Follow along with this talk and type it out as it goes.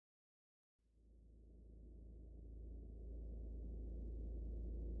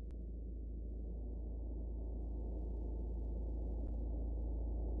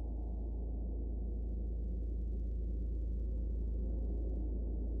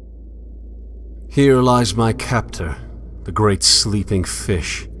Here lies my captor, the great sleeping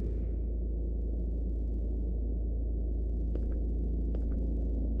fish.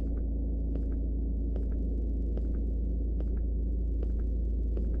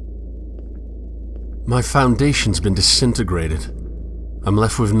 My foundation's been disintegrated. I'm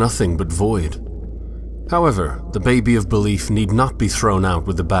left with nothing but void. However, the baby of belief need not be thrown out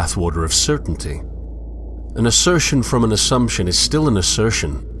with the bathwater of certainty. An assertion from an assumption is still an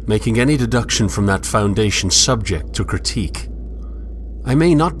assertion, making any deduction from that foundation subject to critique. I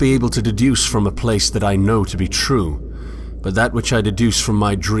may not be able to deduce from a place that I know to be true, but that which I deduce from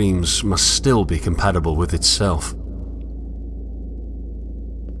my dreams must still be compatible with itself.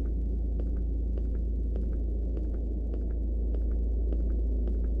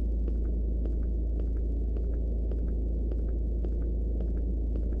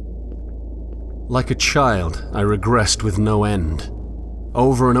 Like a child, I regressed with no end.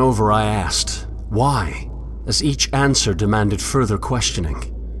 Over and over I asked, why? As each answer demanded further questioning.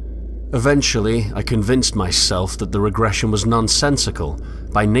 Eventually, I convinced myself that the regression was nonsensical,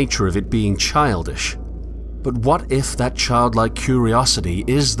 by nature of it being childish. But what if that childlike curiosity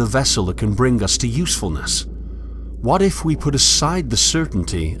is the vessel that can bring us to usefulness? What if we put aside the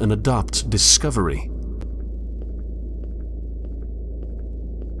certainty and adopt discovery?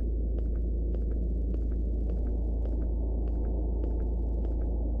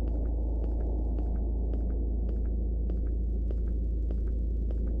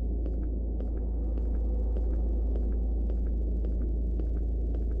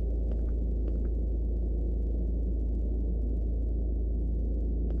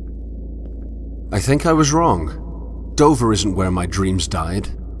 I think I was wrong. Dover isn't where my dreams died.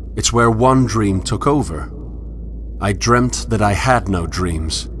 It's where one dream took over. I dreamt that I had no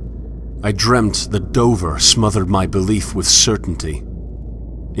dreams. I dreamt that Dover smothered my belief with certainty.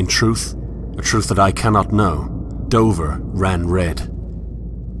 In truth, a truth that I cannot know, Dover ran red.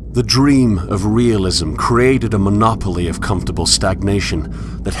 The dream of realism created a monopoly of comfortable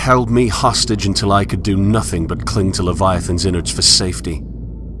stagnation that held me hostage until I could do nothing but cling to Leviathan's innards for safety.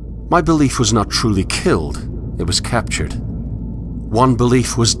 My belief was not truly killed, it was captured. One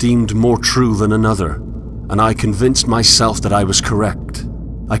belief was deemed more true than another, and I convinced myself that I was correct.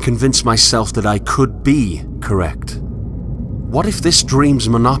 I convinced myself that I could be correct. What if this dream's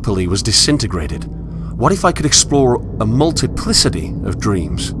monopoly was disintegrated? What if I could explore a multiplicity of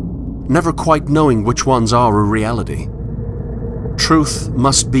dreams, never quite knowing which ones are a reality? Truth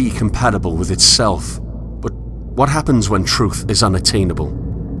must be compatible with itself, but what happens when truth is unattainable?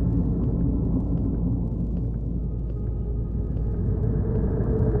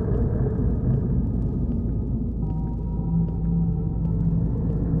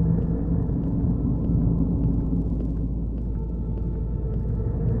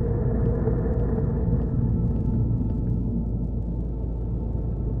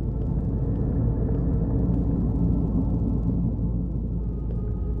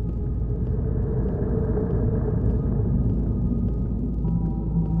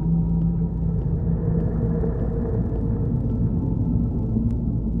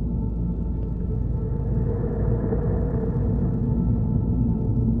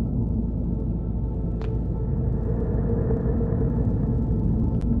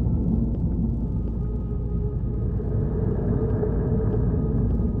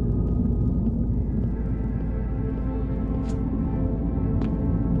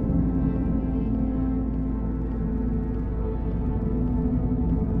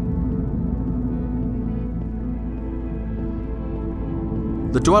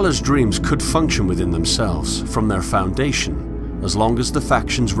 The Dweller's dreams could function within themselves, from their foundation, as long as the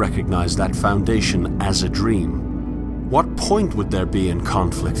factions recognize that foundation as a dream. What point would there be in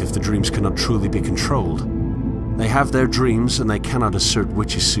conflict if the dreams cannot truly be controlled? They have their dreams and they cannot assert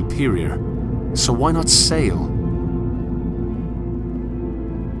which is superior, so why not sail?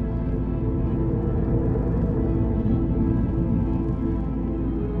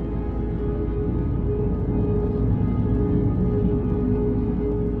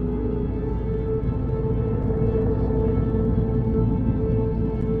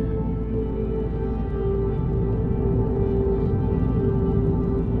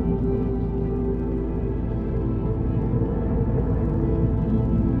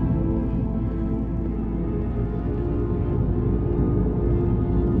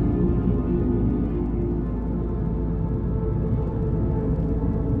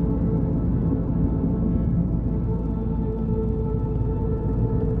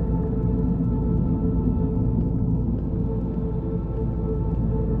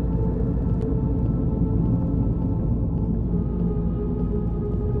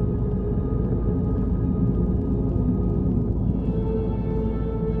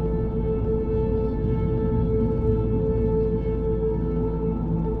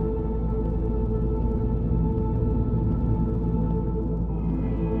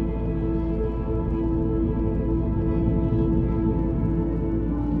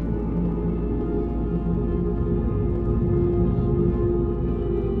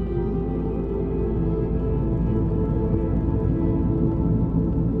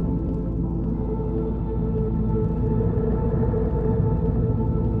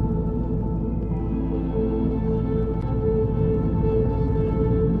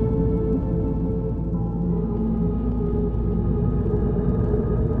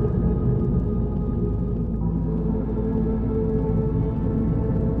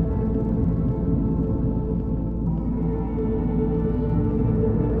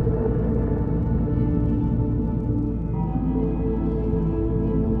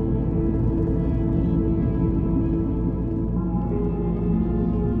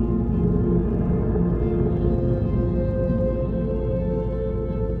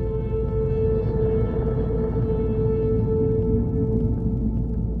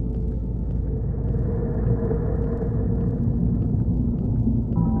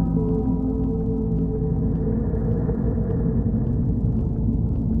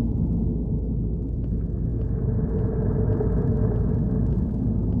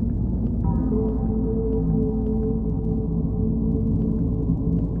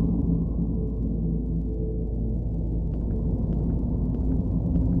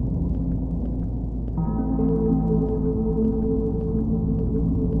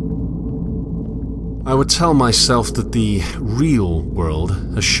 I would tell myself that the real world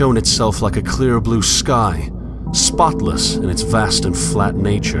has shown itself like a clear blue sky, spotless in its vast and flat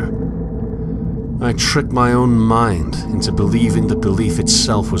nature. I tricked my own mind into believing that belief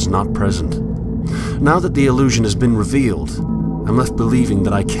itself was not present. Now that the illusion has been revealed, I'm left believing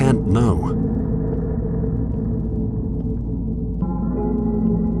that I can't know.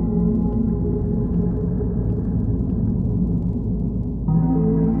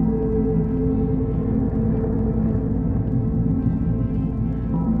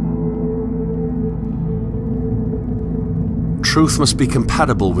 Truth must be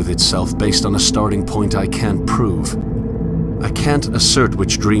compatible with itself based on a starting point I can't prove. I can't assert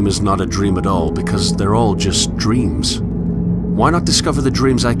which dream is not a dream at all because they're all just dreams. Why not discover the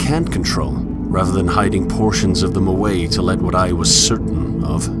dreams I can't control, rather than hiding portions of them away to let what I was certain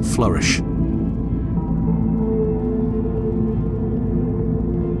of flourish?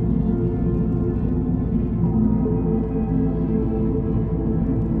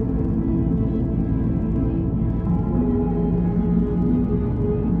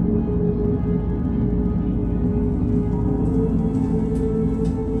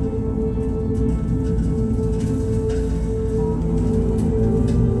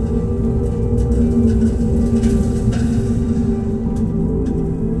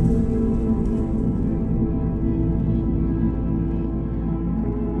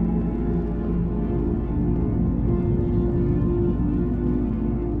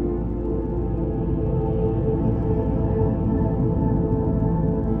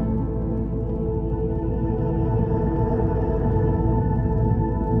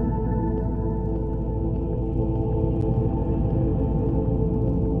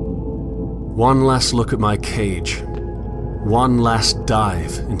 One last look at my cage. One last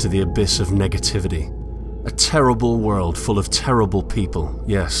dive into the abyss of negativity. A terrible world full of terrible people,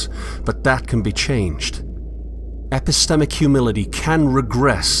 yes, but that can be changed. Epistemic humility can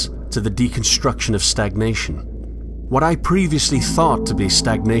regress to the deconstruction of stagnation. What I previously thought to be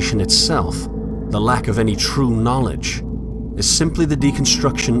stagnation itself, the lack of any true knowledge, is simply the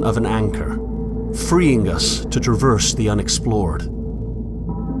deconstruction of an anchor, freeing us to traverse the unexplored.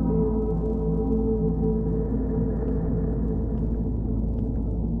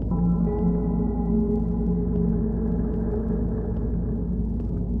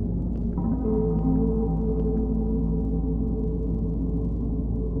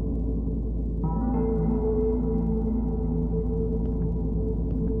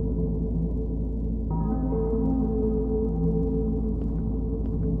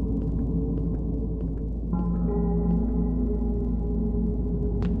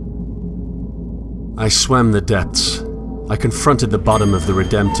 I swam the depths. I confronted the bottom of the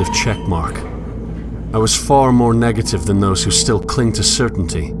redemptive checkmark. I was far more negative than those who still cling to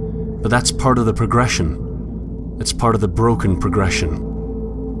certainty, but that's part of the progression. It's part of the broken progression.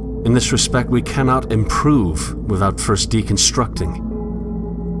 In this respect, we cannot improve without first deconstructing.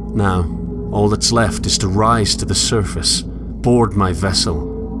 Now, all that's left is to rise to the surface, board my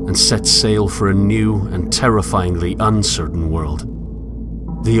vessel, and set sail for a new and terrifyingly uncertain world.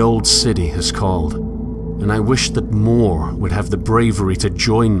 The old city has called, and I wish that more would have the bravery to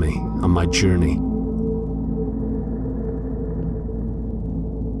join me on my journey.